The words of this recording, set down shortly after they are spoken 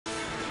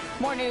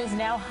More news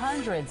now.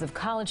 Hundreds of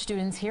college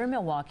students here in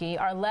Milwaukee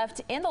are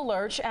left in the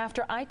lurch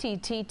after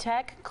ITT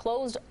Tech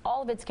closed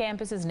all of its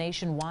campuses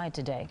nationwide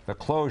today. The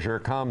closure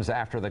comes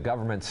after the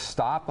government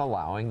stopped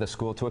allowing the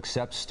school to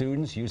accept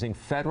students using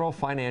federal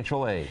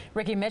financial aid.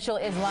 Ricky Mitchell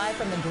is live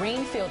from the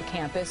Greenfield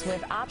campus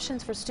with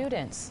options for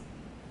students.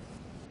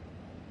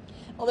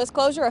 Well, this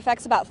closure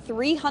affects about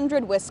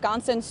 300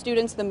 Wisconsin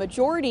students. The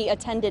majority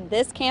attended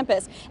this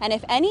campus, and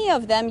if any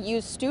of them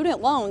use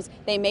student loans,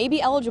 they may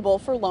be eligible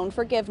for loan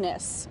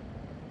forgiveness.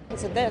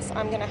 Because of this,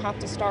 I'm going to have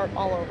to start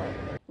all over.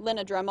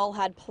 Lynna Dremel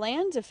had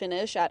planned to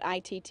finish at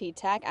ITT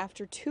Tech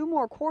after 2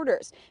 more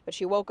quarters, but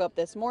she woke up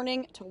this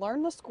morning to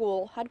learn the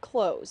school had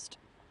closed.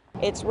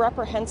 It's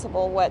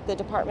reprehensible what the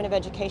Department of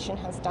Education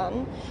has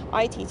done.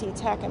 ITT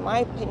Tech, in my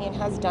opinion,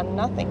 has done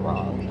nothing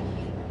wrong,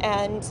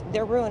 and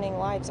they're ruining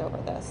lives over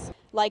this.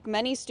 Like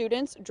many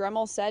students,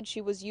 Dremel said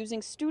she was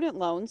using student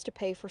loans to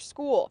pay for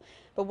school.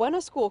 But when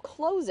a school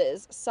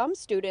closes, some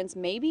students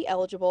may be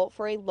eligible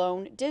for a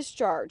loan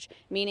discharge,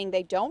 meaning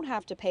they don't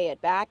have to pay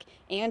it back,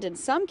 and in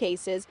some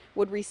cases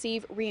would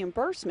receive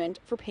reimbursement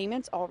for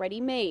payments already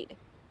made.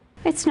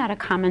 It's not a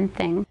common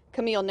thing.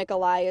 Camille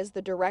Nicolai is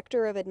the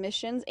Director of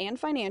Admissions and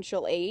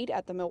Financial Aid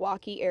at the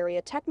Milwaukee Area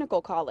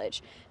Technical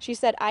College. She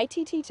said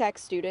ITT Tech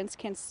students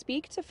can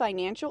speak to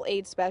financial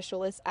aid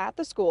specialists at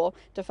the school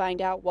to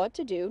find out what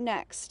to do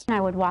next.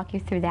 I would walk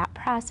you through that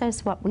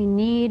process, what we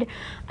need.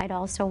 I'd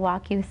also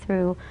walk you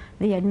through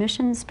the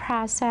admissions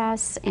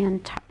process,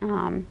 and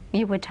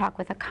you would talk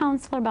with a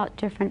counselor about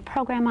different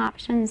program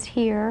options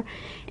here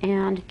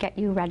and get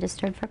you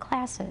registered for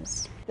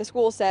classes. The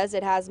school says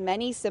it has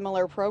many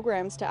similar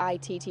programs to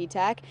ITT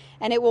Tech,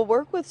 and it will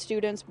work with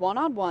students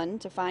one-on-one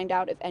to find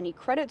out if any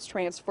credits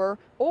transfer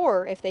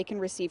or if they can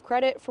receive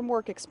credit from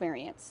work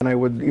experience. And I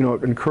would,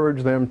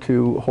 encourage them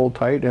to hold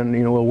tight, and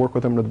we'll work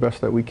with them to the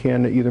best that we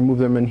can to either move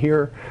them in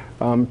here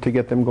to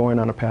get them going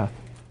on a path.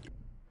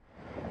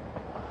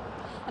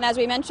 And as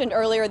we mentioned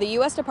earlier, the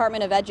U.S.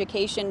 Department of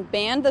Education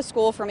banned the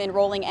school from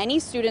enrolling any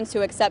students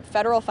who accept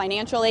federal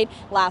financial aid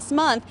last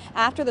month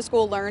after the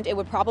school learned it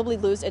would probably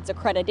lose its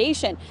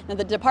accreditation. Now,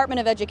 the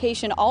Department of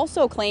Education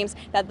also claims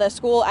that the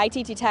school,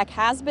 ITT Tech,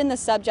 has been the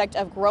subject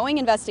of growing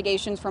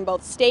investigations from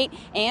both state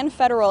and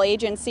federal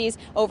agencies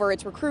over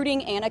its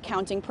recruiting and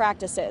accounting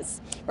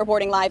practices.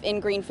 Reporting live in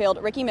Greenfield,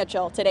 Ricky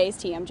Mitchell, today's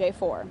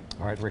TMJ4. All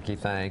right, Ricky,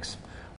 thanks.